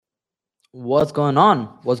What's going on?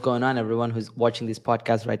 What's going on, everyone who's watching this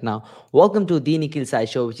podcast right now? Welcome to the Nikhil Sai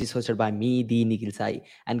Show, which is hosted by me, the Nikhil Sai.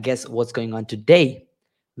 And guess what's going on today?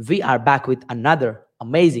 We are back with another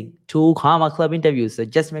amazing two Karma Club interviews. So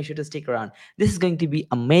just make sure to stick around. This is going to be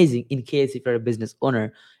amazing in case if you're a business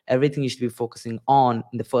owner, everything you should be focusing on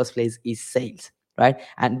in the first place is sales, right?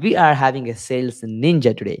 And we are having a sales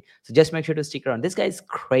ninja today. So just make sure to stick around. This guy is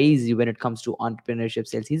crazy when it comes to entrepreneurship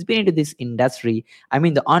sales. He's been into this industry,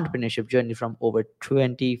 the entrepreneurship journey from over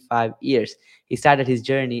 25 years. He started his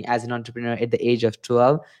journey as an entrepreneur at the age of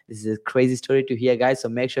 12. This is a crazy story to hear, guys. So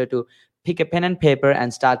make sure to pick a pen and paper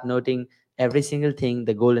and start noting every single thing,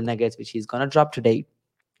 the golden nuggets, which he's going to drop today.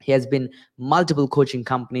 He has been multiple coaching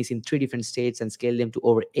companies in three different states and scaled them to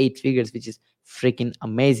over eight figures, which is freaking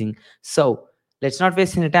amazing. So let's not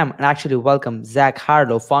waste any time and actually welcome Zach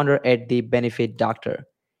Harlow, founder at The Benefit Doctor.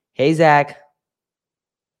 Hey, Zach.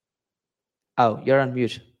 Oh, you're on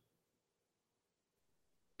mute.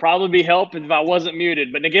 Probably be helped if I wasn't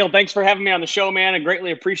muted. But Nikhil, thanks for having me on the show, man. I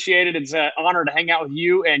greatly appreciate it. It's an honor to hang out with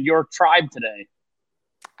you and your tribe today.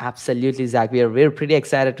 Absolutely, Zach. We're pretty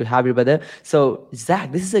excited to have you, brother. So,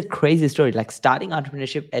 Zach, this is a crazy story. Like starting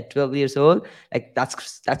entrepreneurship at 12 years old, like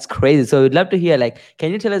that's crazy. So, we'd love to hear. Like,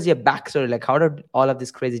 can you tell us your backstory? Like, how did all of this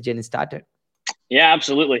crazy journey started? Yeah,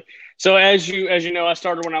 absolutely. So as you know, I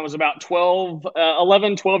started when I was about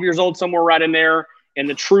 11, 12 years old, somewhere right in there in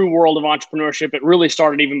the true world of entrepreneurship. It really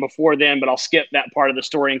started even before then, but I'll skip that part of the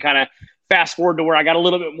story and kind of fast forward to where I got a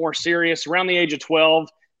little bit more serious. Around the age of 12,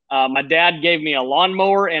 my dad gave me a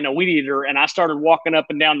lawnmower and a weed eater, and I started walking up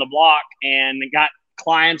and down the block and got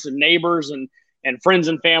clients and neighbors and friends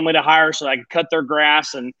and family to hire so I could cut their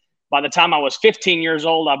grass. And by the time I was 15 years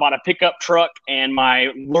old, I bought a pickup truck and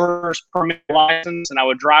my learner's permit license, and I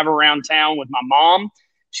would drive around town with my mom.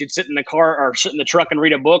 She'd sit in the car or sit in the truck and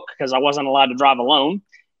read a book because I wasn't allowed to drive alone.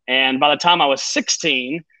 And by the time I was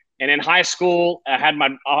 16 and in high school, I had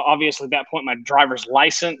obviously at that point, my driver's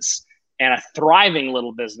license and a thriving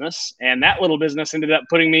little business. And that little business ended up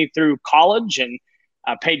putting me through college, and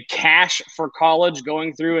I paid cash for college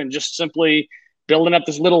going through and just simply building up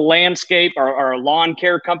this little landscape or lawn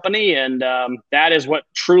care company. And that is what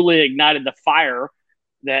truly ignited the fire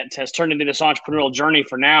that has turned into this entrepreneurial journey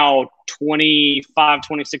for now 25,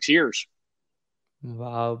 26 years.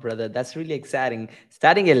 Wow, brother, that's really exciting.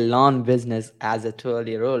 Starting a loan business as a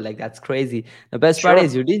 12-year-old, like that's crazy. The best part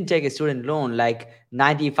is Sure. you didn't take a student loan like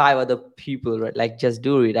 95 other people, right? Like just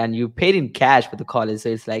do it, and you paid in cash for the college. So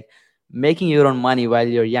it's like making your own money while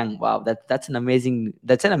you're young. Wow, that's an amazing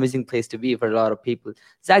place to be for a lot of people.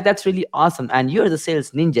 Zach, that's really awesome. And you're the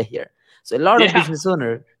sales ninja here. So a lot of Yeah, business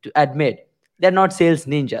owner to admit they're not sales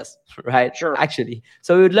ninjas, right? sure. Actually,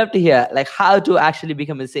 so we would love to hear like how to actually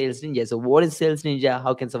become a sales ninja. So what is sales ninja?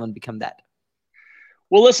 How can someone become that?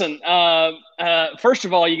 Well, listen, first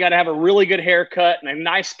of all, you got to have a really good haircut and a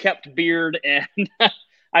nice kept beard. And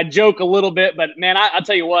I joke a little bit, but man, I'll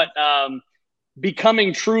tell you what,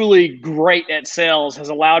 becoming truly great at sales has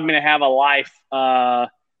allowed me to have a life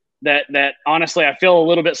that honestly, I feel a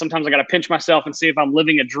little bit, sometimes I got to pinch myself and see if I'm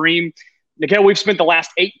living a dream. Nikhil, we've spent the last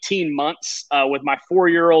 18 months with my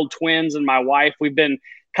 4-year-old twins and my wife. We've been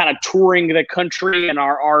kind of touring the country in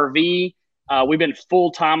our RV. We've been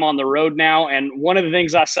full time on the road now. And one of the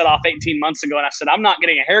things I set off 18 months ago, and I said, I'm not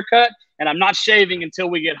getting a haircut and I'm not shaving until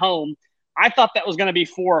we get home. I thought that was going to be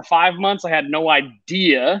 4 or 5 months. I had no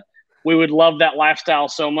idea we would love that lifestyle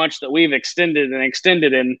so much that we've extended and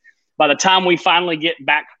extended. And by the time we finally get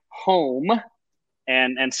back home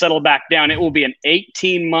and settle back down, it will be an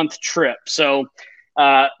 18-month trip. So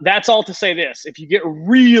that's all to say this. If you get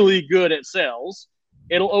really good at sales,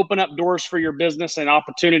 it'll open up doors for your business and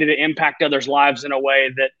opportunity to impact others' lives in a way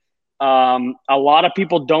that a lot of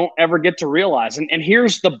people don't ever get to realize. And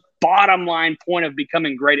here's the bottom line point of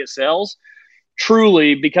becoming great at sales.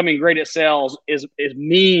 Truly becoming great at sales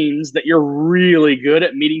means that you're really good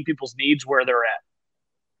at meeting people's needs where they're at.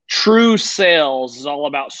 True sales is all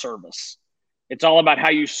about service. It's all about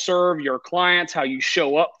how you serve your clients, how you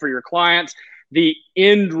show up for your clients, the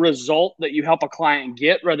end result that you help a client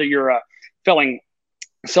get, whether you're selling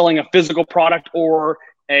a physical product or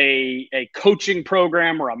a coaching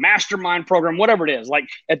program or a mastermind program, whatever it is. Like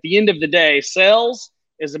at the end of the day, sales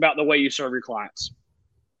is about the way you serve your clients.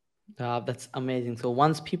 That's amazing. So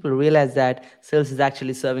once people realize that sales is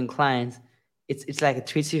actually serving clients, it's like a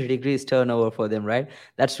 360 degrees turnover for them, right?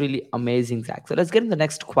 That's really amazing, Zach. So let's get into the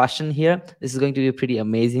next question here. This is going to be pretty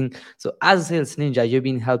amazing. So as a sales ninja, you've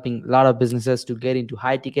been helping a lot of businesses to get into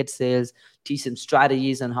high ticket sales, teach them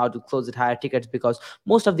strategies on how to close at higher tickets, because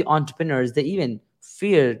most of the entrepreneurs, they even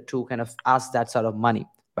fear to kind of ask that sort of money,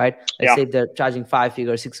 right? Let's Yeah. say if they're charging 5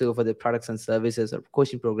 figure, 6 figure for their products and services or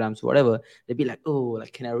coaching programs, whatever, they'd be like, oh,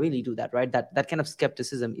 like, can I really do that, right? That kind of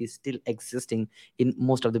skepticism is still existing in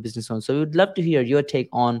most of the business owners. So we would love to hear your take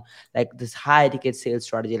on like this high ticket sales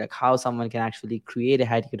strategy, like how someone can actually create a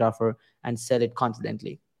high ticket offer and sell it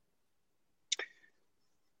confidently.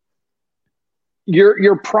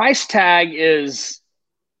 Your price tag is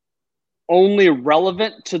only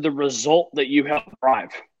relevant to the result that you help drive.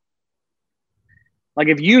 Like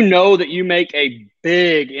if you know that you make a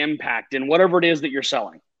big impact in whatever it is that you're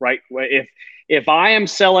selling, right? If I am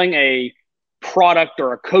selling a product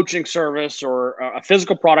or a coaching service or a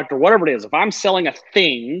physical product or whatever it is, if I'm selling a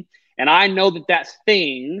thing and I know that that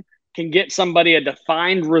thing can get somebody a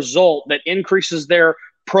defined result that increases their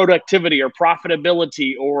productivity or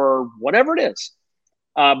profitability or whatever it is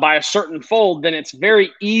by a certain fold, then it's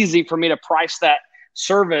very easy for me to price that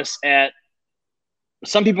service at,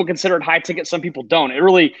 some people consider it high ticket, some people don't.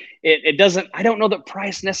 It doesn't, I don't know that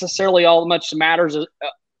price necessarily all much matters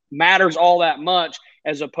all that much,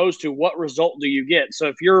 as opposed to what result do you get. So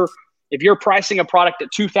if you're pricing a product at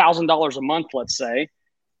 $2,000 a month, let's say,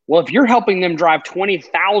 well, if you're helping them drive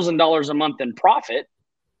 $20,000 a month in profit,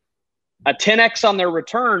 a 10x on their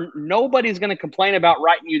return, nobody's going to complain about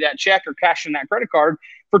writing you that check or cashing that credit card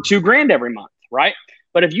for $2,000 every month, right?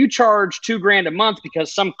 But if you charge $2,000 a month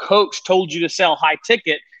because some coach told you to sell high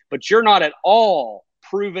ticket, but you're not at all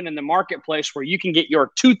proven in the marketplace where you can get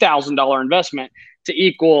your $2,000 investment to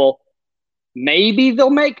equal, maybe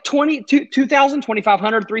they'll make 2,000,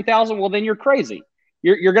 2,500, 3,000. Well, then you're crazy.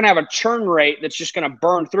 You're going to have a churn rate that's just going to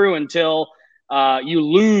burn through until you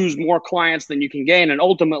lose more clients than you can gain, and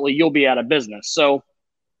ultimately you'll be out of business. So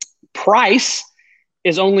price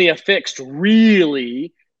is only affixed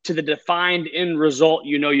really to the defined end result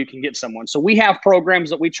you know you can get someone. So we have programs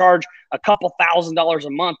that we charge a couple $1,000s a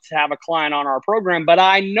month to have a client on our program, but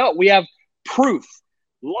I know we have proof.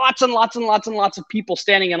 Lots and lots and lots and lots of people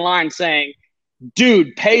standing in line saying,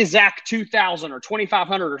 dude, pay Zach $2,000 or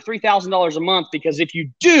 $2,500 or $3,000 a month, because if you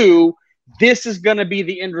do, this is going to be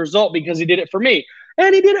the end result because he did it for me.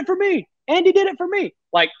 And he did it for me. And he did it for me.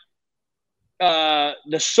 Like the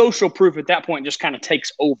social proof at that point just kind of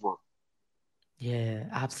takes over. Yeah,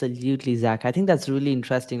 absolutely, Zach. I think that's really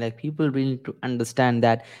interesting. Like people really need to understand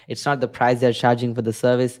that it's not the price they're charging for the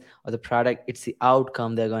service or the product, it's the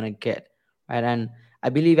outcome they're gonna get. Right. And I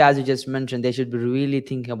believe as you just mentioned, they should be really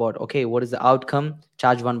thinking about, okay, what is the outcome?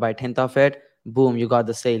 Charge one by tenth of it. Boom, you got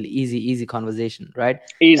the sale. Easy, easy conversation, right?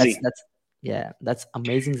 Easy. That's yeah, that's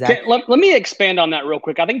amazing, Zach. Let me expand on that real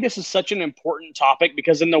quick. I think this is such an important topic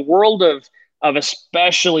because in the world of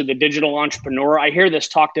especially the digital entrepreneur, I hear this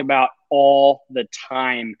talked about all the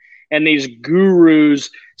time. And these gurus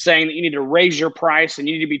saying that you need to raise your price and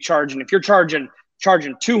you need to be charging. If you're charging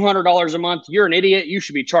 $200 a month, you're an idiot. You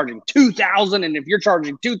should be charging $2,000. And if you're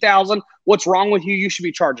charging $2,000, what's wrong with you? You should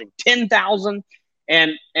be charging $10,000.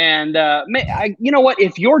 And you know what?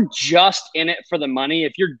 If you're just in it for the money,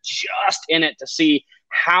 if you're just in it to see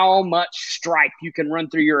how much stripe you can run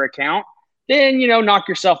through your account, then, knock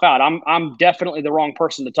yourself out. I'm definitely the wrong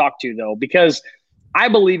person to talk to, though, because I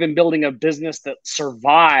believe in building a business that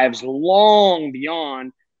survives long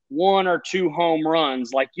beyond one or two home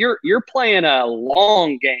runs. Like you're playing a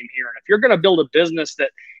long game here. And if you're going to build a business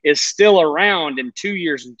that is still around in 2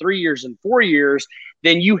 years and 3 years and 4 years,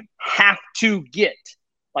 then you have to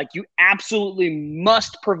you absolutely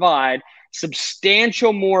must provide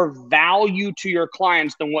substantial more value to your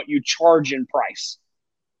clients than what you charge in price.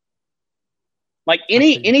 Like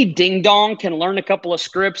any ding dong can learn a couple of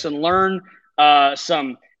scripts and learn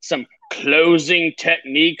some closing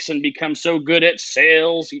techniques and become so good at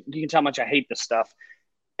sales. You can tell how much I hate this stuff.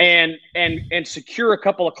 And secure a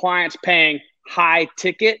couple of clients paying high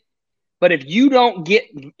ticket. But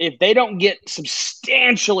if they don't get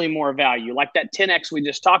substantially more value, like that 10x we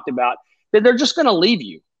just talked about, then they're just going to leave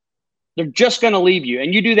you. They're just going to leave you.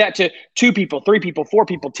 And you do that to 2 people, 3 people, 4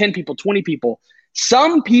 people, 10 people, 20 people.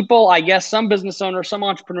 Some people, I guess, some business owners, some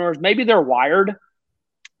entrepreneurs, maybe they're wired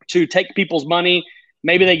to take people's money.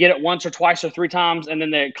 Maybe they get it once or twice or 3 times, and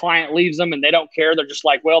then the client leaves them and they don't care. They're just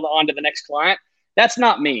like, well, on to the next client. That's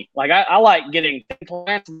not me. Like I like getting 10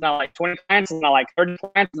 clients, and I like 20 clients, and I like 30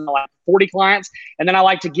 clients, and I like 40 clients. And then I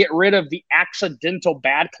like to get rid of the accidental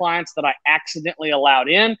bad clients that I accidentally allowed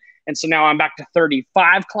in. And so now I'm back to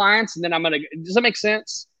 35 clients. And then does that make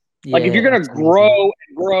sense? Yeah, like if you're going to grow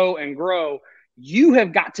and grow and grow, you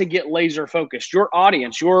have got to get laser focused. Your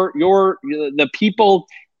audience, the people,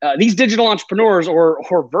 these digital entrepreneurs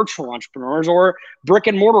or virtual entrepreneurs or brick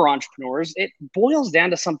and mortar entrepreneurs, it boils down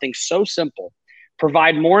to something so simple.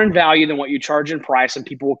 Provide more in value than what you charge in price, and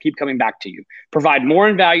people will keep coming back to you. Provide more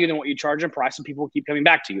in value than what you charge in price, and people will keep coming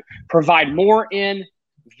back to you. Provide more in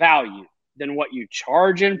value than what you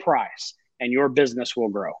charge in price, and your business will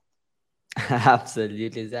grow.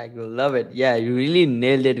 Absolutely, Zach. Will love it. Yeah, you really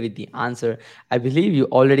nailed it with the answer. I believe you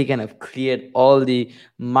already kind of cleared all the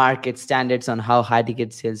market standards on how high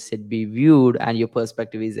ticket sales should be viewed, and your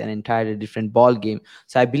perspective is an entirely different ball game.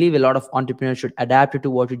 So I believe a lot of entrepreneurs should adapt it to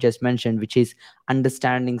what you just mentioned, which is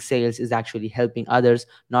understanding sales is actually helping others,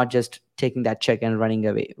 not just taking that check and running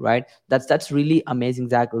away. Right? That's really amazing,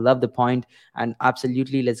 Zach. Love the point. And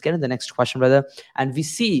absolutely, let's get to the next question, brother. And we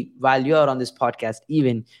see while you're on this podcast,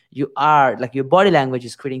 even you are like your body language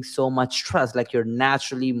is creating so much trust, like you're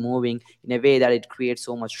naturally moving in a way that it creates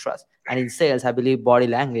so much trust. And in sales, I believe body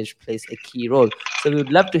language plays a key role. So we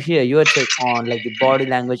would love to hear your take on like the body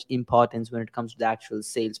language importance when it comes to the actual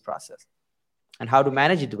sales process and how to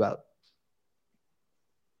manage it well.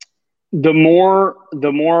 The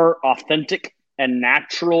more authentic and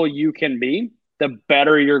natural you can be, the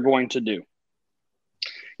better you're going to do.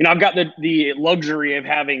 I've got the luxury of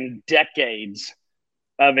having decades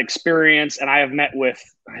of experience, and I have met with,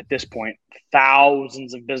 at this point,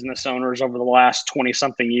 thousands of business owners over the last 20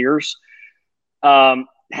 something years.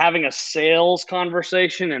 Having a sales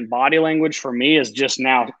conversation and body language for me is just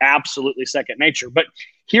now absolutely second nature. But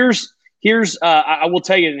here's I will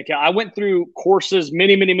tell you, Nikhil, I went through courses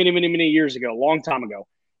many years ago, a long time ago,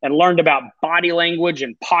 and learned about body language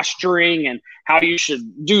and posturing and how you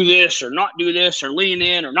should do this or not do this or lean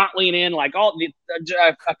in or not lean in, like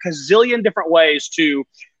a gazillion different ways to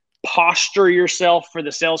posture yourself for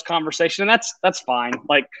the sales conversation. And that's fine.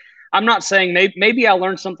 Like, I'm not saying maybe I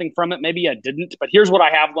learned something from it, maybe I didn't, but here's what I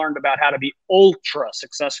have learned about how to be ultra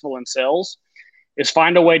successful in sales is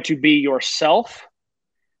find a way to be yourself,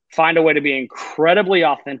 find a way to be incredibly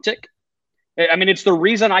authentic. I mean, it's the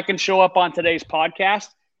reason I can show up on today's podcast.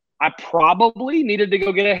 I probably needed to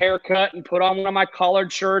go get a haircut and put on one of my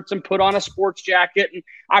collared shirts and put on a sports jacket. And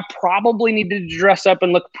I probably needed to dress up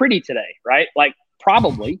and look pretty today, right? Like,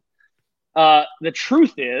 probably. The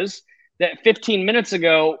truth is that 15 minutes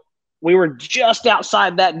ago, we were just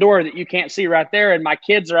outside that door that you can't see right there. And my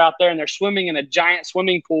kids are out there and they're swimming in a giant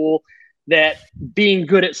swimming pool that being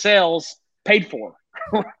good at sales paid for.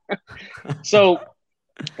 So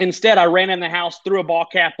instead, I ran in the house, threw a ball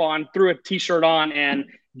cap on, threw a t-shirt on, and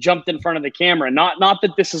jumped in front of the camera. Not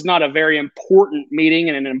that this is not a very important meeting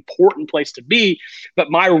and an important place to be, but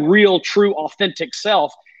my real, true, authentic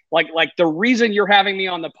self. Like the reason you're having me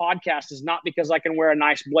on the podcast is not because I can wear a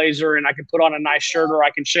nice blazer and I can put on a nice shirt or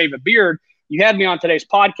I can shave a beard. You had me on today's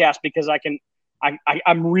podcast because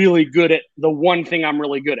I'm really good at the one thing I'm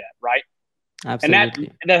really good at, right?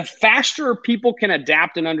 Absolutely. And the faster people can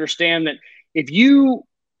adapt and understand that if you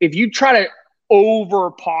try to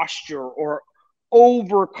over posture or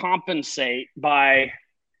overcompensate by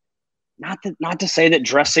not to say that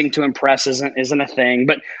dressing to impress isn't a thing,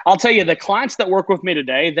 but I'll tell you, the clients that work with me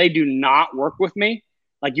today, they do not work with me.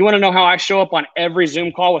 Like, you want to know how I show up on every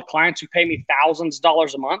Zoom call with clients who pay me thousands of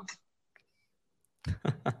dollars a month?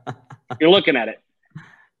 You're looking at it,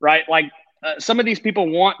 right? Like, some of these people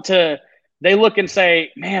they look and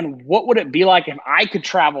say, man, what would it be like if I could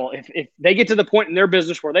travel? If they get to the point in their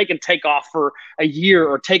business where they can take off for a year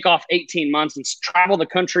or take off 18 months and travel the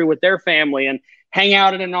country with their family and hang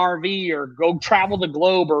out in an RV or go travel the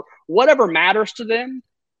globe or whatever matters to them,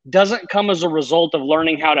 doesn't come as a result of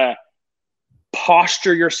learning how to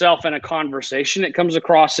posture yourself in a conversation. It comes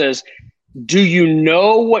across as, do you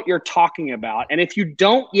know what you're talking about? And if you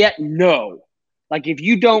don't yet know, like if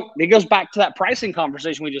you don't, it goes back to that pricing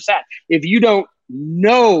conversation we just had. If you don't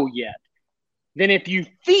know yet, then if you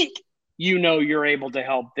think you know you're able to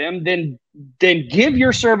help them, then give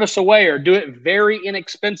your service away or do it very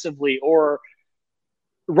inexpensively or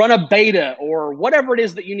run a beta or whatever it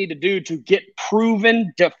is that you need to do to get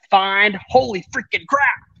proven, defined. Holy freaking crap.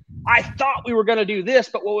 I thought we were going to do this,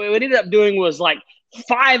 but what we ended up doing was like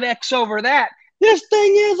 5X over that. This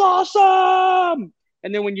thing is awesome.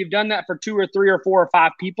 And then when you've done that for 2 or 3 or 4 or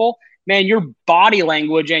 5 people, man, your body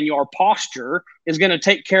language and your posture is going to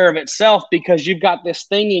take care of itself because you've got this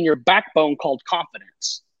thing in your backbone called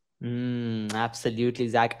confidence. Absolutely,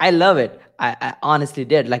 Zach. I love it. I honestly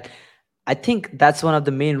did. Like, I think that's one of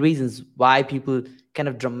the main reasons why people kind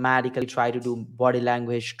of dramatically try to do body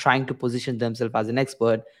language, trying to position themselves as an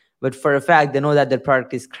expert. But for a fact, they know that their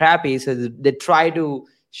product is crappy. So they try to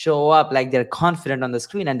show up like they're confident on the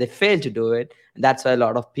screen and they fail to do it. And that's why a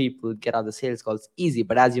lot of people get out the sales calls easy.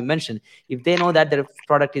 But as you mentioned, if they know that their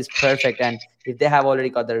product is perfect and if they have already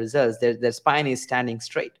got the results, their spine is standing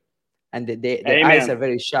straight. and their eyes are Amen.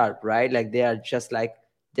 very sharp, right? Like they're just like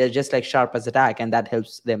sharp as attack, and that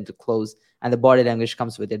helps them to close. And the body language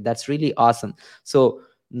comes with it. That's really awesome. So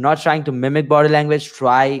not trying to mimic body language,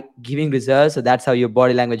 try giving results. So that's how your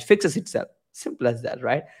body language fixes itself. Simple as that,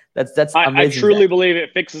 right? That's I amazing, Zach. truly believe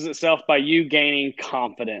it fixes itself by you gaining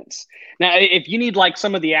confidence. Now, if you need like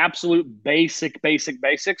some of the absolute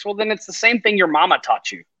basics, well, then it's the same thing your mama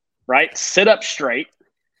taught you, right? Sit up straight,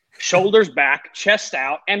 shoulders back, chest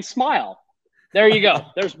out, and smile. There you go.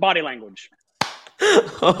 There's body language.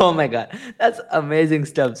 Oh my god, that's amazing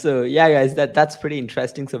stuff. So yeah, guys, that's pretty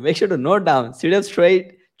interesting. So make sure to note down, sit up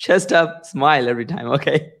straight, chest up, smile every time.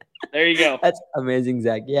 Okay. There you go. That's amazing,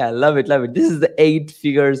 Zach. Yeah, love it, love it. This is the 8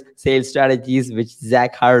 figures sales strategies which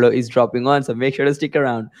Zach Harlow is dropping on. So make sure to stick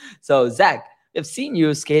around. So Zach, we've seen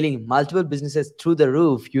you scaling multiple businesses through the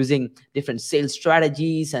roof using different sales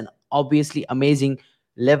strategies and obviously amazing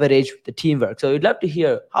leverage the teamwork. So we'd love to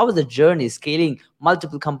hear how was the journey scaling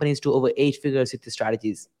multiple companies to over 8 figures with the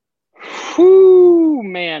strategies. Whoo,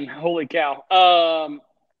 man, holy cow.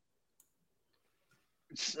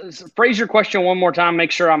 Phrase your question one more time.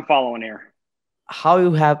 Make sure I'm following here. How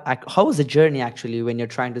was the journey actually when you're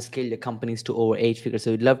trying to scale your companies to over 8 figures?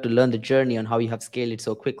 So we'd love to learn the journey on how you have scaled it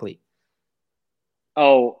so quickly.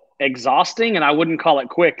 Oh, exhausting, and I wouldn't call it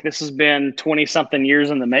quick. This has been 20 something years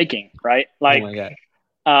in the making, right? Oh Like my god.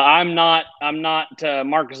 I'm not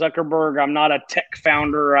Mark Zuckerberg. I'm not a tech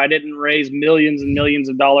founder. I didn't raise millions and millions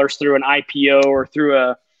of dollars through an IPO or through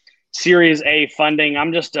a Series A funding.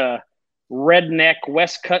 I'm just a redneck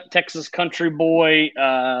Texas country boy.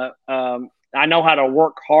 I know how to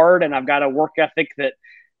work hard, and I've got a work ethic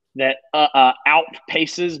that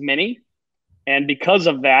outpaces many. And because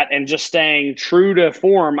of that, and just staying true to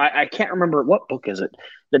form, I can't remember what book is it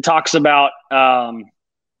that talks about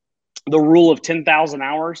the rule of 10,000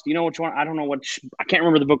 hours. Do you know which one? I don't know I can't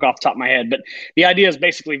remember the book off the top of my head, but the idea is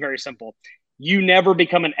basically very simple. You never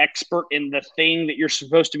become an expert in the thing that you're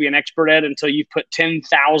supposed to be an expert at until you put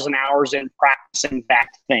 10,000 hours in practicing that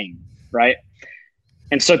thing, right?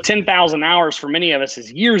 And so 10,000 hours for many of us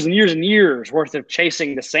is years and years and years worth of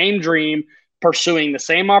chasing the same dream, pursuing the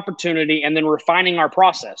same opportunity, and then refining our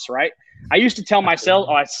process, right? I used to tell myself,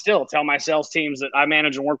 I still tell my sales teams that I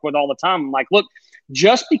manage and work with all the time, I'm like, look,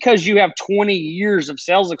 just because you have 20 years of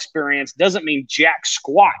sales experience doesn't mean jack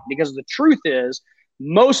squat, because the truth is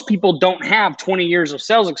most people don't have 20 years of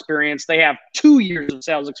sales experience. They have 2 years of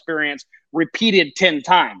sales experience repeated 10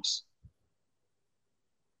 times.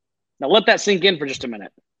 Now let that sink in for just a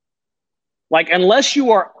minute. Like, unless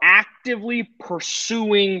you are actively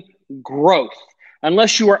pursuing growth,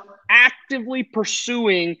 unless you are actively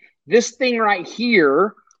pursuing this thing right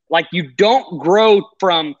here, like you don't grow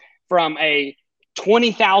from a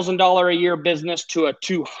 $20,000 a year business to a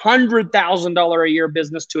 $200,000 a year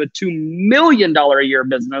business to a $2 million a year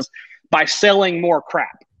business by selling more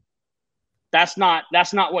crap. That's not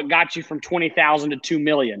what got you from 20,000 to 2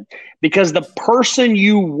 million, because the person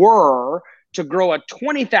you were to grow a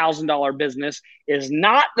 $20,000 business is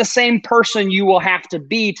not the same person you will have to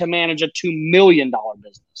be to manage a $2 million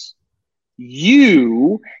business.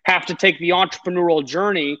 You have to take the entrepreneurial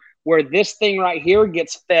journey where this thing right here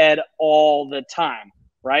gets fed all the time,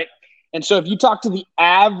 right? And so if you talk to the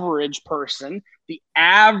average person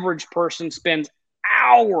spends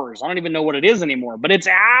hours, I don't even know what it is anymore, but it's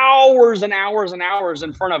hours and hours and hours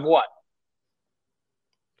in front of what?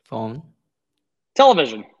 Phone.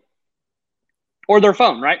 Television. Or their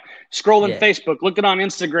phone, right? Scrolling Yeah. Facebook, looking on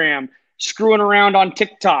Instagram, screwing around on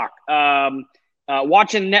TikTok,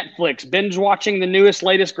 watching Netflix, binge watching the newest,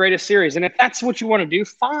 latest, greatest series. And if that's what you want to do,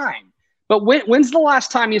 fine. But when's the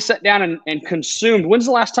last time you sat down and consumed? When's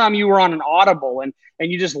the last time you were on an Audible and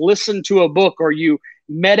you just listened to a book, or you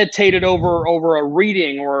meditated over a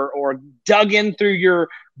reading, or dug in through your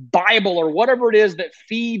Bible, or whatever it is that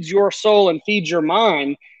feeds your soul and feeds your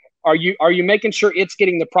mind? Are you making sure it's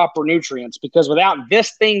getting the proper nutrients? Because without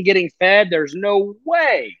this thing getting fed, there's no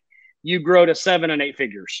way you grow to 7 and 8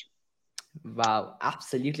 figures. Wow,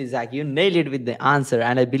 absolutely, Zach. You nailed it with the answer.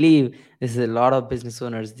 And I believe this is a lot of business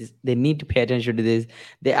owners. They need to pay attention to this.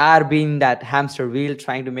 They are being that hamster wheel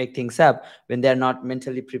trying to make things up when they're not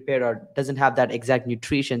mentally prepared or doesn't have that exact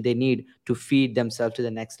nutrition they need to feed themselves to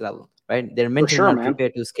the next level, right? They're For mentally sure, not man.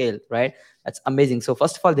 prepared to scale, right? That's amazing. So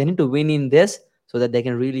first of all, they need to win in this so that they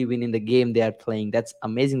can really win in the game they are playing. That's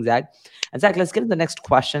amazing, Zach. And Zach, let's get to the next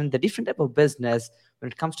question. The different type of business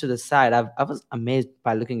when it comes to the side, I was amazed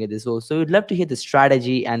by looking at this. So we'd love to hear the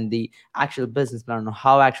strategy and the actual business plan on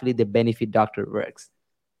how actually the benefit doctor works.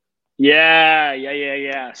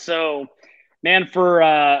 Yeah. So Man, for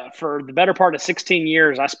the better part of 16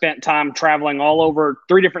 years, I spent time traveling all over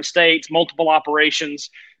 3 different states, multiple operations,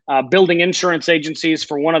 building insurance agencies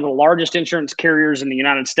for one of the largest insurance carriers in the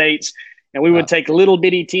United States. And we would Wow. take little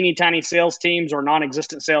bitty, teeny tiny sales teams or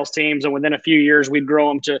non-existent sales teams, and within a few years, we'd grow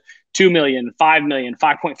them to 2 million, 5 million,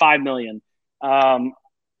 5.5 million. Um,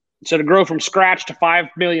 so to grow from scratch to 5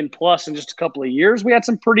 million plus in just a couple of years, we had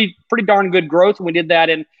some pretty darn good growth, and we did that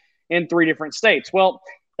in 3 different states. Well,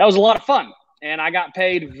 that was a lot of fun, and I got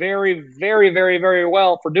paid very, very, very, very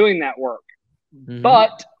well for doing that work. Mm-hmm.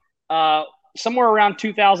 But uh, somewhere around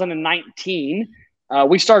 2019,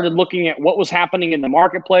 we started looking at what was happening in the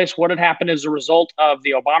marketplace, what had happened as a result of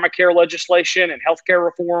the Obamacare legislation and healthcare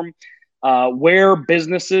reform, where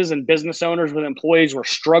businesses and business owners with employees were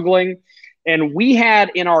struggling. And we had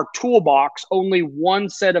in our toolbox only one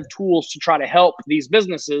set of tools to try to help these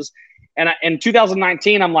businesses. And in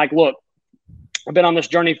 2019, I'm like, look, I've been on this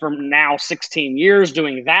journey for now 16 years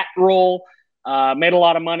doing that role. Made a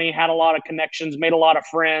lot of money, had a lot of connections, made a lot of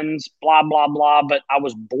friends, blah, blah, blah. But I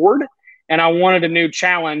was bored and I wanted a new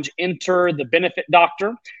challenge. Enter the benefit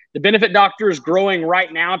doctor. The benefit doctor is growing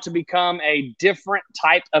right now to become a different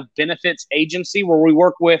type of benefits agency where we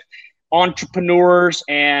work with entrepreneurs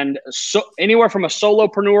and anywhere from a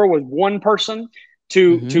solopreneur with one person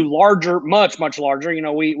to Mm-hmm. larger, much larger.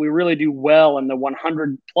 We really do well in the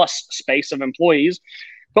 100 plus space of employees,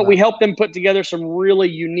 but we Wow. help them put together some really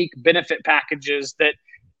unique benefit packages that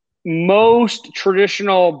most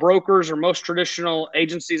traditional brokers or most traditional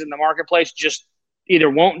agencies in the marketplace just either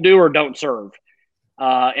won't do or don't serve.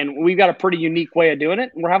 And we've got a pretty unique way of doing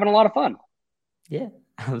it, and we're having a lot of fun. Yeah,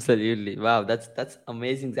 absolutely. Wow, that's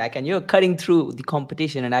amazing, Zach. And you're cutting through the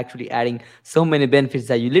competition and actually adding so many benefits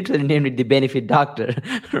that you literally named it the benefit doctor,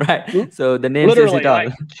 right? So the name says it Literally, all.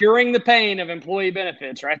 like curing the pain of employee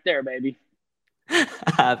benefits right there, baby.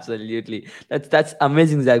 Absolutely. That's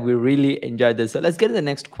amazing, Zach. We really enjoyed this. So let's get to the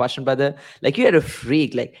next question, brother. Like you had a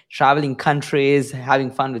freak, like traveling countries,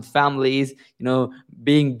 having fun with families,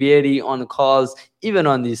 being beardy on the calls, even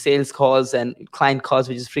on the sales calls and client calls,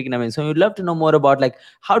 which is freaking amazing. So we'd love to know more about like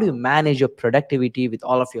how do you manage your productivity with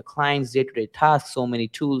all of your clients, day-to-day tasks, so many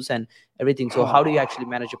tools and everything. So how do you actually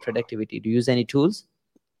manage your productivity? Do you use any tools?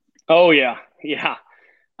 Oh yeah, yeah.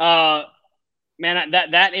 Uh, Man,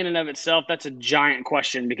 that in and of itself, that's a giant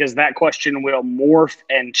question because that question will morph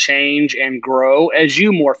and change and grow as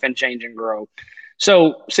you morph and change and grow.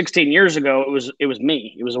 So 16 years ago, it was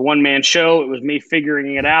me. It was a one man show. It was me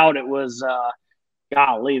figuring it out. It was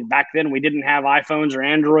golly, back then we didn't have iPhones or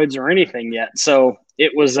Androids or anything yet. So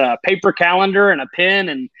it was a paper calendar and a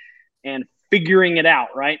pen and figuring it out,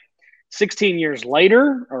 right? 16 years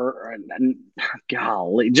later, or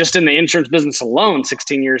golly, just in the insurance business alone,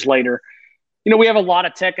 16 years later, we have a lot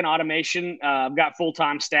of tech and automation. I've got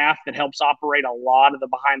full-time staff that helps operate a lot of the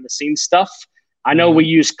behind-the-scenes stuff. I know we Mm-hmm.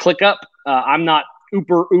 use ClickUp. I'm not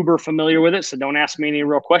uber familiar with it, so don't ask me any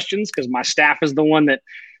real questions because my staff is the one that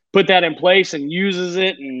put that in place and uses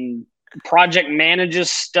it and project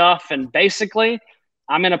manages stuff. And basically,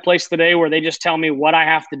 I'm in a place today where they just tell me what I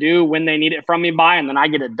have to do when they need it from me by, and then I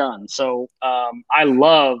get it done. So I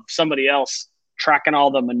love somebody else tracking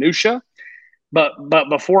all the minutia. But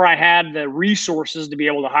before I had the resources to be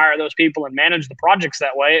able to hire those people and manage the projects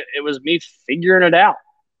that way, it was me figuring it out.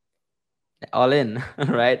 All in,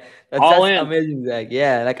 right? that's All that's in. amazing, Zach.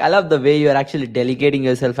 Yeah, like I love the way you're actually delegating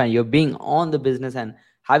yourself and you're being on the business and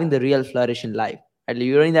having the real flourish in life, right?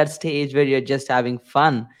 You're in that stage where you're just having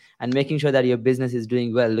fun and making sure that your business is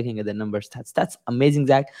doing well, looking at the numbers. That's amazing,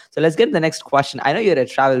 Zach. So let's get to the next question. I know you're a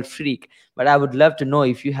travel freak, but I would love to know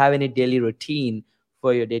if you have any daily routine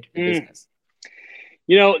for your day-to-day Mm. business.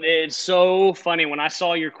 It's so funny when I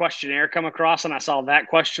saw your questionnaire come across and I saw that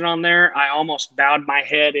question on there, I almost bowed my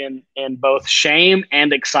head in both shame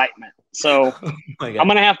and excitement. So Oh my I'm god.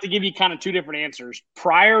 going to have to give you kind of two different answers.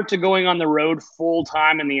 Prior to going on the road full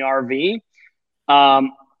time in the RV,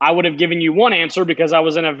 I would have given you one answer because I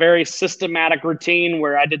was in a very systematic routine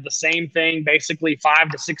where I did the same thing basically 5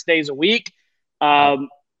 to 6 days a week. Wow. Um,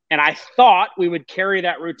 and I thought we would carry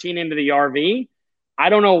that routine into the RV. I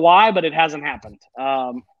don't know why, but it hasn't happened.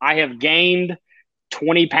 I have gained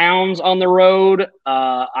 20 pounds on the road.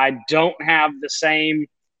 I don't have the same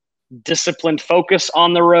disciplined focus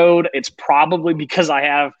on the road. It's probably because I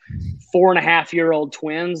have 4.5-year-old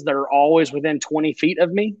twins that are always within 20 feet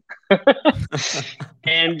of me.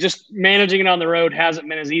 And just managing it on the road hasn't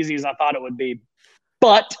been as easy as I thought it would be.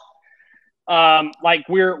 But like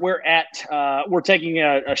we're taking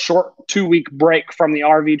a short 2 week break from the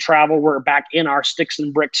RV travel. We're back in our sticks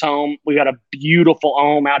and bricks home. We got a beautiful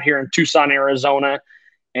home out here in Tucson, Arizona,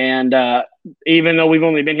 And even though we've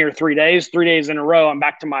only been here 3 days in a row, I'm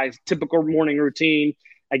back to my typical morning routine.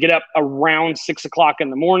 I get up around 6 o'clock in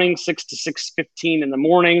the morning, 6 to 6:15 in the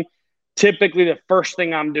morning. Typically, the first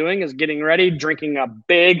thing I'm doing is getting ready, drinking I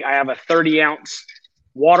have a 30-ounce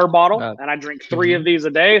water bottle, Wow. and I drink three Hmm. of these a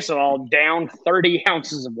day. So I'll down 30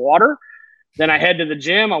 ounces of water. Then I head to the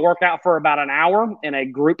gym. I work out for about an hour in a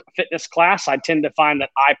group fitness class. I tend to find that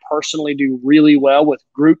I personally do really well with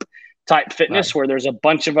group type Wow. fitness where there's a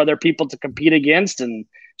bunch of other people to compete against and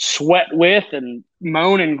sweat with and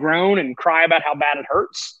moan and groan and cry about how bad it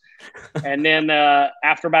hurts. And then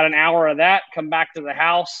after about an hour of that, come back to the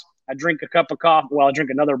house. I drink a cup of coffee. Well, I drink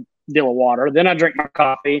another deal of water. Then I drink my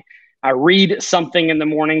coffee. I read something in the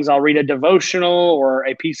mornings. I'll read a devotional or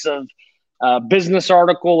a piece of business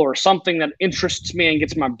article or something that interests me and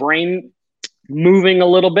gets my brain moving a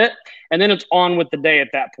little bit. And then it's on with the day at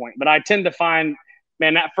that point. But I tend to find,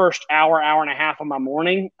 man, that first hour, hour and a half of my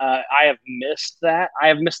morning, I have missed that. I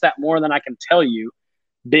have missed that more than I can tell you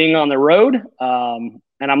being on the road. And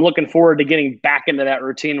I'm looking forward to getting back into that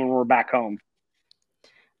routine when we're back home.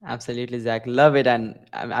 Absolutely, Zach. Love it. And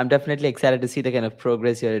I'm definitely excited to see the kind of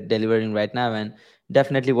progress you're delivering right now. And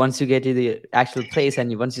definitely, once you get to the actual place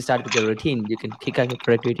and once you start with your routine, you can kick out your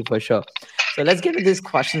productivity for sure. So let's get to this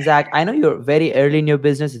question, Zach. I know you're very early in your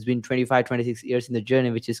business. It's been 25, 26 years in the journey,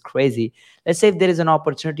 which is crazy. Let's say if there is an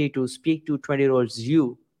opportunity to speak to 20-year-olds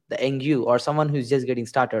you, the young you, or someone who's just getting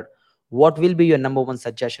started, what will be your number one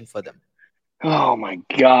suggestion for them? Oh my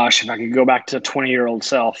gosh, if I could go back to 20-year-old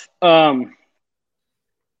self.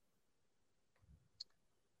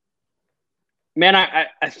 Man,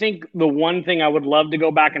 I think the one thing I would love to go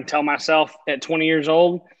back and tell myself at 20 years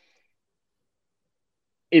old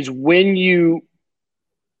is when you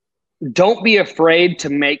don't be afraid to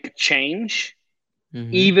make change,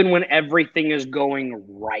 Mm-hmm. even when everything is going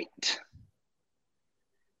right.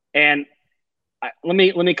 And let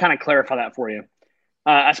me kind of clarify that for you.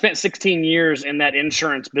 I spent 16 years in that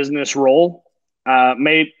insurance business role.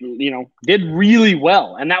 Did really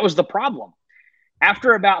well, and that was the problem.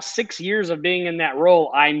 After about 6 years of being in that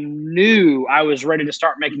role, I knew I was ready to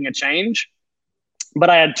start making a change, but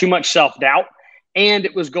I had too much self doubt, and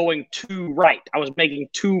it was going too right. I was making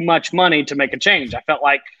too much money to make a change. I felt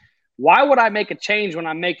like, why would I make a change when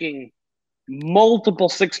I'm making multiple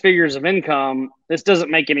six figures of income? This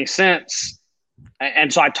doesn't make any sense.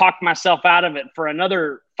 And so I talked myself out of it for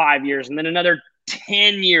another 5 years, and then another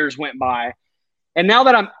 10 years went by. And now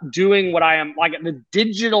that I'm doing what I am, like the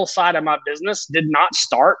digital side of my business did not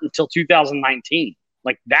start until 2019.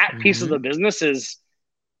 Like that piece of the Mm-hmm. business is,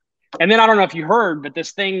 and then I don't know if you heard, but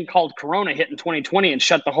this thing called Corona hit in 2020 and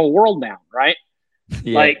shut the whole world down, right?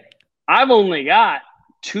 Yeah. Like I've only got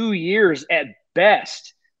 2 years at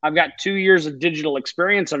best. I've got 2 years of digital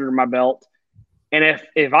experience under my belt. And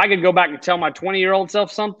if I could go back and tell my 20-year-old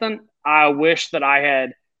self something, I wish that I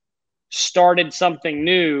had started something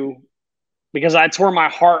new because that's where my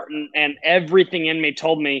heart and everything in me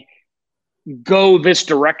told me go this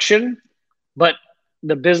direction. But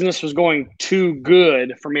the business was going too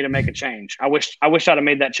good for me to make a change. I wish I'd have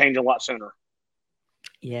made that change a lot sooner.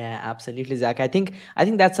 Yeah, absolutely, Zach. I think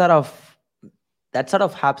that sort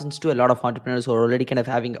of happens to a lot of entrepreneurs who are already kind of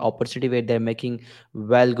having opportunity where they're making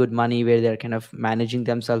well good money, where they're kind of managing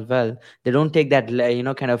themselves well. They don't take that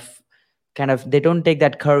kind of they don't take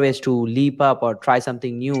that courage to leap up or try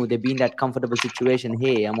something new. They be in that comfortable situation.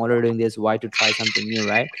 Hey, I'm already doing this. Why to try something new,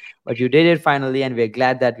 right? But you did it finally, and we're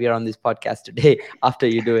glad that we are on this podcast today after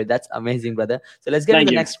you do it. That's amazing, brother. So let's get to Thank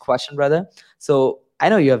the you. next question, brother. So I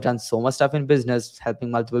know you have done so much stuff in business, helping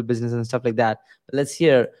multiple businesses and stuff like that. But let's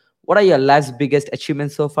hear, what are your life's biggest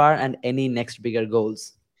achievements so far and any next bigger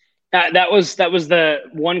goals? That was the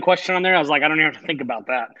one question on there. I was like, I don't even have to think about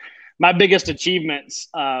that. My biggest achievements,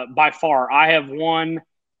 by far, I have won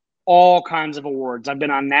all kinds of awards. I've been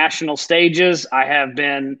on national stages. I have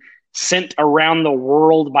been sent around the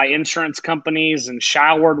world by insurance companies and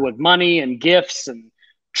showered with money and gifts and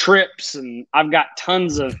trips. And I've got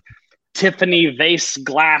tons of Tiffany vase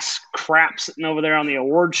glass crap sitting over there on the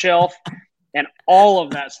award shelf. And all of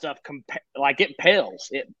that stuff, it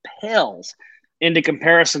pales into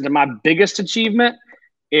comparison to my biggest achievement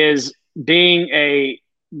is being a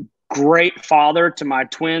great father to my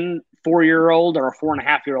twin 4-year-old or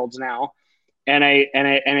 4.5-year-olds now, and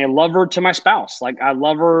a lover to my spouse. Like I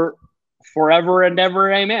love her forever and ever,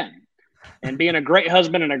 amen. And being a great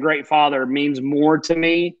husband and a great father means more to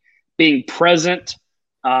me. Being present,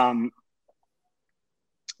 um,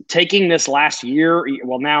 taking this last year,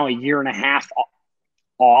 well, now a year and a half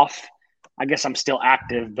off. I guess I'm still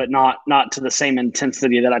active, but not to the same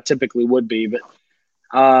intensity that I typically would be. But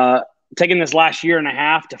taken this last year and a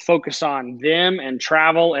half to focus on them and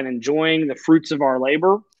travel and enjoying the fruits of our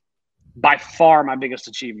labor, by far my biggest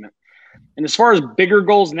achievement. And as far as bigger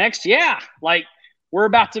goals next, yeah, like we're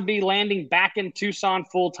about to be landing back in Tucson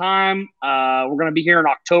full time. We're going to be here in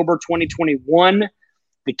October 2021.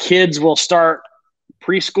 The kids will start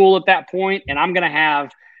preschool at that point, and I'm going to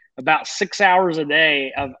have about 6 hours a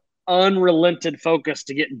day of unrelented focus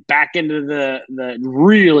to get back into the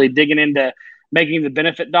really digging into making the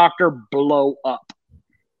benefit doctor blow up.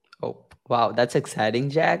 Oh, wow, that's exciting,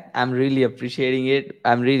 Jack. I'm really appreciating it.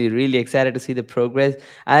 I'm really, really excited to see the progress.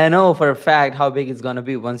 I know for a fact how big it's gonna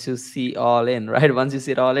be once you see all in, right? Once you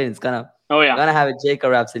see it all in, it's gonna Oh yeah. gonna have a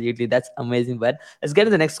Jacob. Absolutely, that's amazing. But let's get to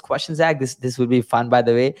the next question, Zach. This will be fun, by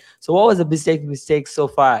the way. So, what was the mistake so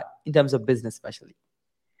far in terms of business, especially?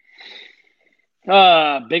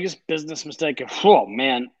 Biggest business mistake. Oh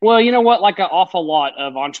man. Well, you know what? Like an awful lot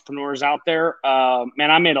of entrepreneurs out there, man,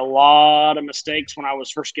 I made a lot of mistakes when I was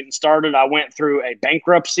first getting started. I went through a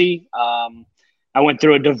bankruptcy. I went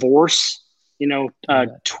through a divorce. You know,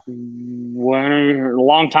 Okay. a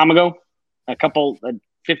long time ago, a couple,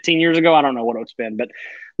 15 years ago. I don't know what it's been, but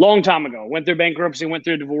long time ago. Went through bankruptcy. Went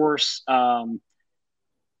through a divorce.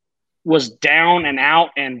 Was down and out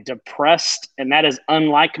and depressed. And that is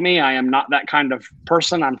unlike me. I am not that kind of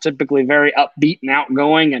person. I'm typically very upbeat and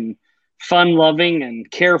outgoing and fun loving and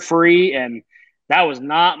carefree. And that was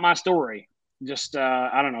not my story just,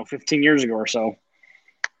 I don't know, 15 years ago or so.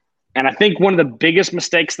 And I think one of the biggest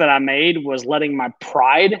mistakes that I made was letting my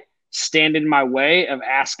pride stand in my way of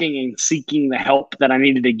asking and seeking the help that I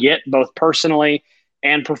needed to get, both personally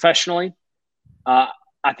and professionally. Uh,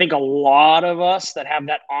 I think a lot of us that have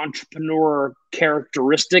that entrepreneur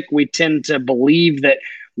characteristic, we tend to believe that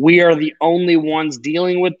we are the only ones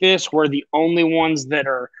dealing with this. We're the only ones that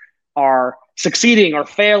are succeeding or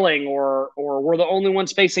failing, or we're the only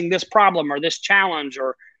ones facing this problem or this challenge,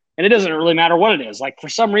 or and it doesn't really matter what it is. Like for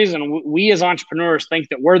some reason, we as entrepreneurs think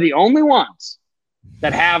that we're the only ones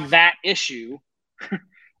that have that issue,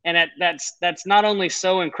 and that's not only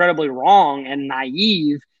so incredibly wrong and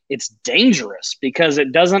naive, it's dangerous because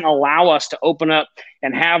it doesn't allow us to open up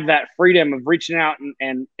and have that freedom of reaching out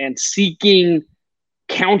and seeking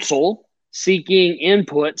counsel, seeking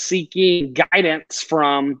input, seeking guidance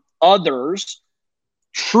from others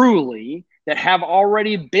truly that have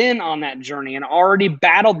already been on that journey and already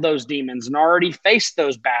battled those demons and already faced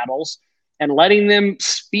those battles, and letting them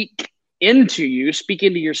speak into you, speak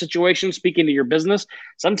into your situation, speak into your business.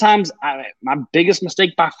 Sometimes my biggest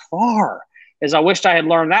mistake by far is I wished I had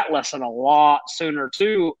learned that lesson a lot sooner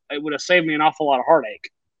too. It would have saved me an awful lot of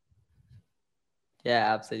heartache.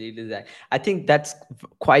 Yeah, absolutely, Zach. I think that's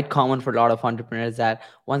quite common for a lot of entrepreneurs that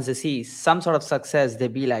once they see some sort of success, they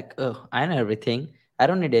be like, "Oh, I know everything. I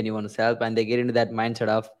don't need anyone's help," and they get into that mindset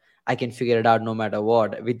of, "I can figure it out no matter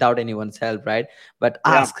what, without anyone's help," right? But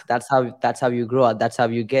Yeah, ask. That's how you grow. That's how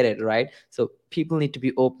you get it, right? So people need to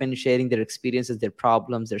be open, sharing their experiences, their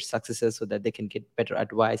problems, their successes, so that they can get better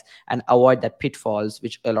advice and avoid that pitfalls,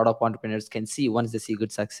 which a lot of entrepreneurs can see once they see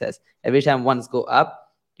good success. Every time ones go up,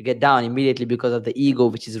 you get down immediately because of the ego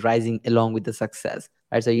which is rising along with the success,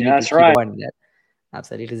 right? So you yeah, need to that's keep right. avoiding that.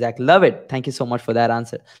 Absolutely, Zach. Love it. Thank you so much for that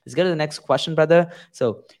answer. Let's go to the next question, brother.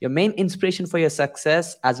 So your main inspiration for your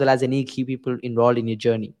success, as well as any key people involved in your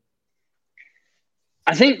journey.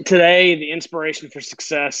 I think today the inspiration for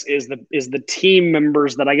success is the team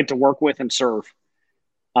members that I get to work with and serve.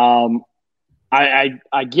 Um, I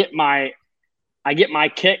get my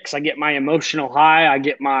kicks, I get my emotional high, I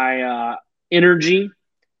get my energy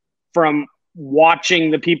from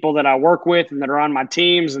watching the people that I work with and that are on my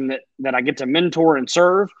teams and that I get to mentor and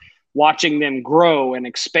serve, watching them grow and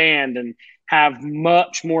expand and have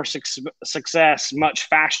much more success much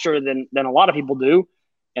faster than a lot of people do.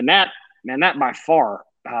 And that, man, that by far,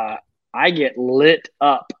 I get lit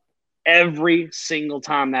up every single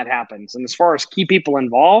time that happens. And as far as key people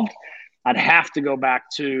involved, I'd have to go back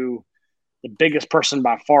to the biggest person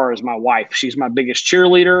by far is my wife. She's my biggest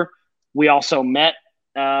cheerleader. We also met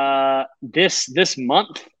this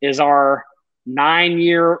month is our 9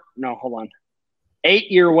 year, no, hold on,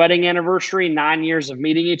 8 year wedding anniversary, 9 years of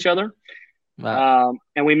meeting each other. Wow.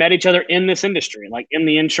 And we met each other in this industry, like in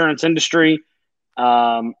the insurance industry.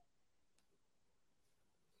 Um,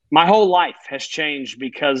 my whole life has changed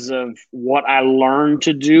because of what I learned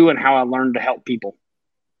to do and how I learned to help people.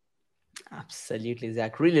 Absolutely,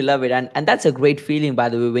 Zach. Really love it. And that's a great feeling, by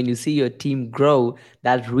the way, when you see your team grow,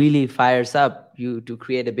 that really fires up you to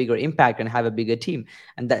create a bigger impact and have a bigger team.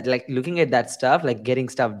 And that, like, looking at that stuff, like getting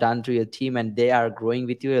stuff done to your team and they are growing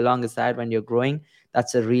with you alongside when you're growing,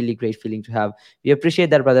 that's a really great feeling to have. We appreciate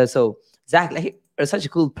that, brother. So Zach, like, are such a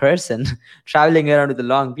cool person, traveling around with a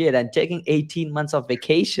long beard and taking 18 months of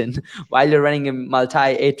vacation while you're running a multi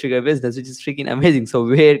eight figure business, which is freaking amazing. So,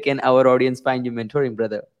 where can our audience find you mentoring,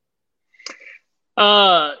 brother?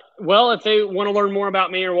 Well, if they want to learn more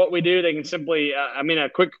about me or what we do, they can simply, a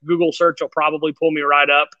quick Google search will probably pull me right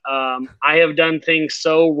up. I have done things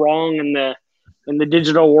so wrong in the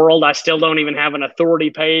digital world. I still don't even have an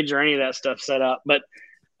authority page or any of that stuff set up. But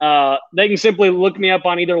they can simply look me up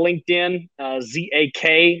on either LinkedIn,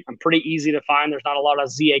 ZAK. I'm pretty easy to find. There's not a lot of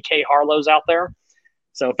ZAK Harlows out there.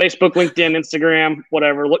 So Facebook, LinkedIn, Instagram,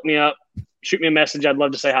 whatever. Look me up. Shoot me a message. I'd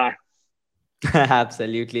love to say hi.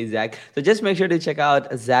 Absolutely, Zach. So just make sure to check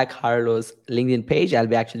out Zach Harlow's LinkedIn page. I'll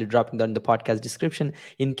be actually dropping down the podcast description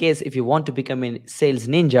in case if you want to become a sales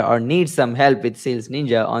ninja or need some help with sales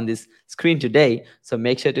ninja on this screen today. So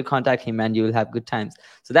make sure to contact him and you will have good times.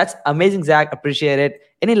 So that's amazing, Zach. Appreciate it.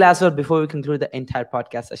 Any last word before we conclude the entire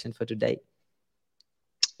podcast session for today?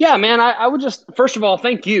 Yeah, man, I would just, first of all,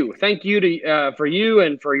 thank you. Thank you to for you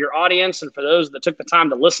and for your audience and for those that took the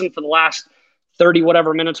time to listen for the last 30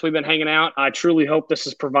 whatever minutes we've been hanging out. I truly hope this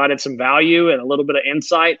has provided some value and a little bit of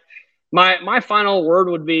insight. My final word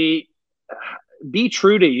would be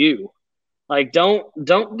true to you. Like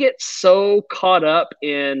don't get so caught up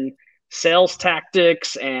in sales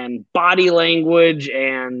tactics and body language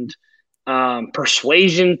and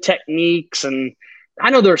persuasion techniques. And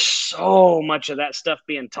I know there's so much of that stuff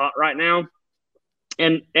being taught right now.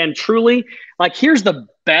 And truly, like, here's the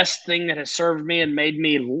best thing that has served me and made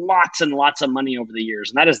me lots and lots of money over the years.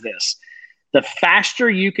 And that is this: the faster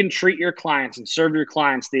you can treat your clients and serve your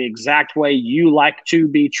clients the exact way you like to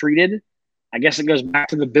be treated. I guess it goes back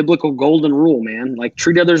to the biblical golden rule, man. Like,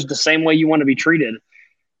 treat others the same way you want to be treated.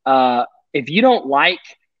 If you don't like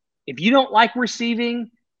receiving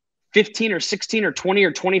 15 or 16 or 20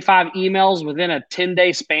 or 25 emails within a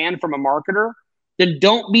 10-day span from a marketer, then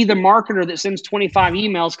don't be the marketer that sends 25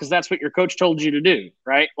 emails because that's what your coach told you to do,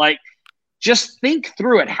 right? Like, just think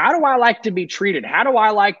through it. How do I like to be treated? How do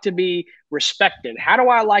I like to be respected? How do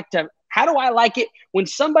I like it when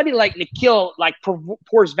somebody like Nikhil like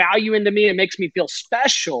pours value into me and makes me feel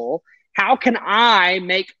special? How can I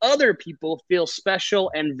make other people feel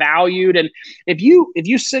special and valued? And if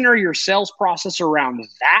you center your sales process around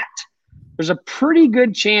that, there's a pretty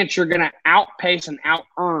good chance you're going to outpace and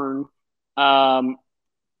out-earn all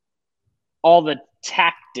the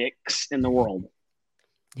tactics in the world.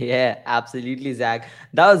 Yeah, absolutely, Zach.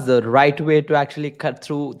 That was the right way to actually cut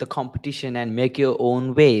through the competition and make your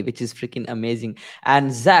own way, which is freaking amazing.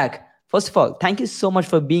 And Zach, first of all, thank you so much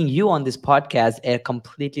for being you on this podcast. A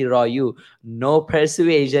completely raw you, no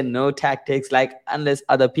persuasion, no tactics, like unless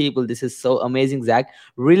other people. This is so amazing, Zach.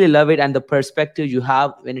 Really love it, and the perspective you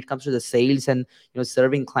have when it comes to the sales and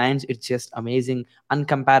serving clients, it's just amazing,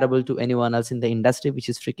 uncomparable to anyone else in the industry, which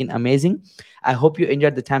is freaking amazing. I hope you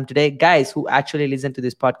enjoyed the time today, guys. Who actually listened to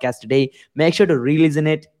this podcast today, make sure to re-listen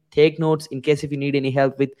it. Take notes in case if you need any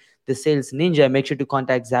help with the sales ninja. Make sure to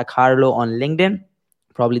contact Zach Harlow on LinkedIn.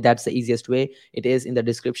 Probably that's the easiest way. It is in the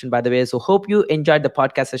description, by the way. So hope you enjoyed the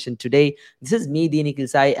podcast session today. This is me, the Nikhil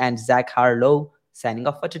Sai, and Zach Harlow signing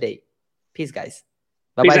off for today. Peace, guys.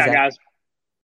 Bye Peace bye, out, Zach. guys.